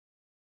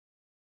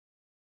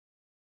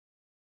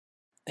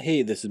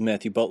Hey, this is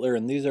Matthew Butler,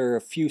 and these are a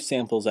few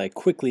samples I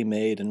quickly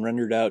made and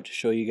rendered out to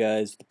show you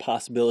guys the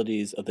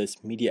possibilities of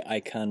this Media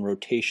Icon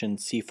Rotation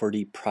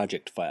C4D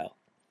project file.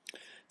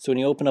 So when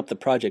you open up the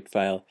project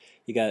file,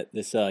 you got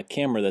this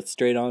camera that's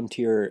straight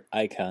onto your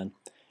icon,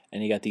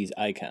 and you got these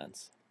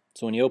icons.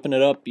 So when you open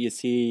it up, you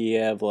see you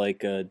have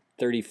like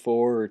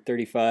 34 or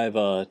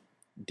 35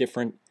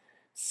 different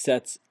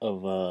sets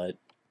of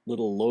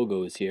little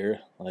logos here,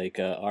 like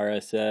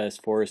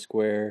RSS,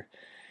 Foursquare,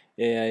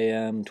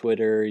 AIM,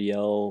 Twitter,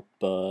 Yelp,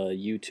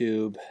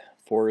 YouTube,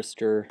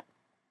 Forrester.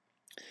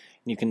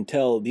 And you can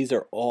tell these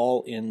are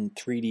all in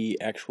 3D,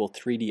 actual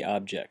 3D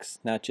objects,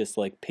 not just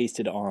like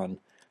pasted on.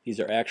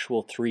 These are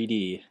actual 3D.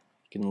 You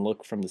can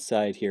look from the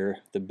side here,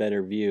 the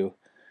better view.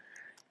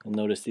 You'll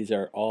notice these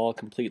are all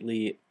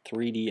completely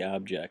 3D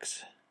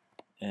objects.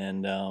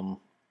 And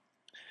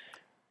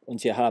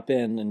once you hop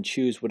in and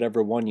choose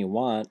whatever one you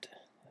want,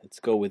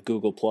 let's go with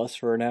Google Plus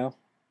for now.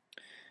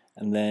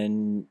 And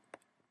then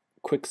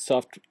quick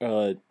soft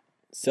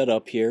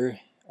setup here.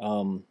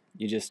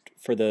 You just,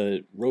 for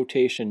the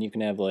rotation, you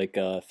can have like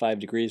 5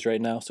 degrees right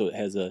now, so it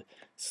has a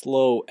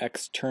slow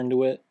X turn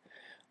to it.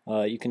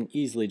 You can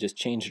easily just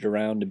change it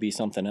around to be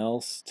something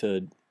else,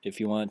 to if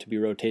you want it to be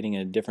rotating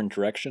in a different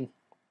direction.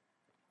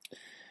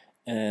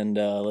 And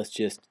let's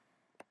just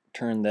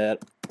turn that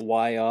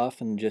Y off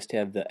and just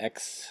have the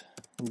X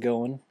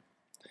going.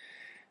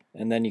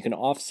 And then you can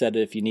offset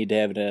it if you need to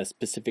have it at a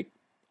specific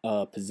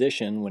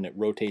position when it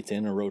rotates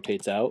in or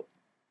rotates out.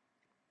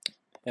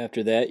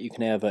 After that, you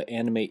can have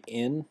animate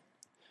in.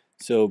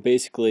 So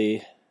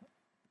basically,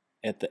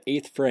 at the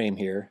 8th frame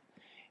here,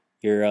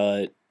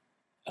 your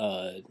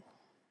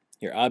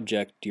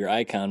object, your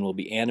icon, will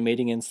be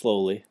animating in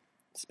slowly,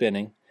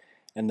 spinning,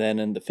 and then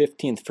in the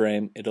 15th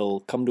frame, it'll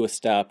come to a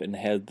stop and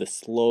have the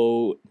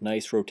slow,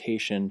 nice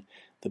rotation,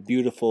 the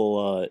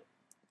beautiful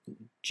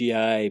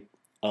GI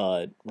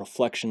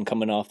reflection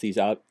coming off these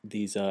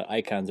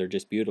icons are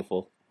just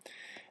beautiful.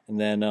 And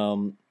then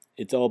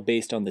it's all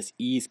based on this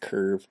ease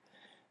curve,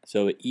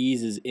 so it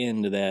eases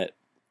into that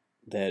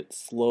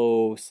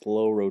slow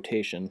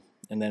rotation.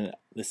 And then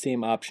the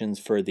same options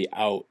for the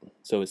out.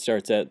 So it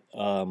starts at,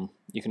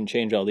 you can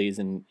change all these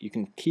and you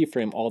can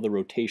keyframe all the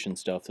rotation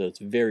stuff, so it's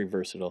very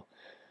versatile.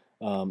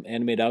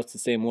 Animate out's the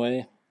same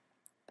way.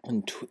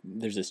 And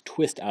there's this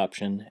twist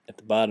option at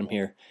the bottom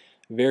here.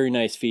 Very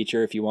nice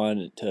feature if you want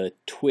it to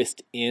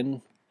twist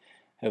in.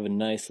 Have a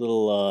nice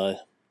little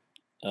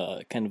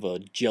kind of a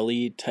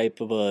jelly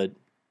type of a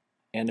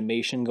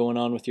animation going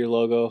on with your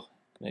logo.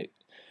 It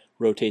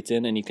rotates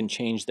in, and you can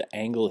change the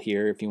angle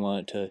here if you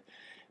want it to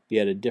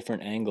be at a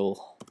different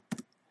angle.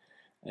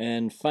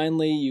 And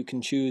finally, you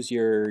can choose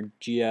your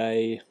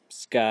GI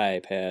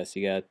sky pass.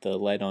 You got the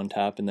light on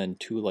top and then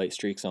 2 light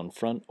streaks on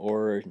front,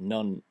 or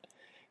none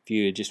if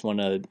you just want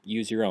to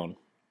use your own.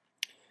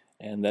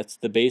 And that's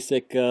the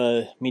basic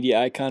media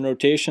icon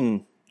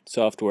rotation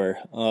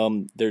software.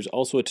 There's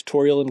also a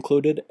tutorial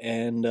included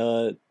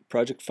and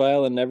project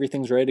file, and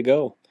everything's ready to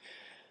go.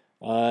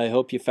 I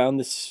hope you found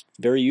this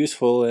very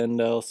useful,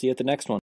 and I'll see you at the next one.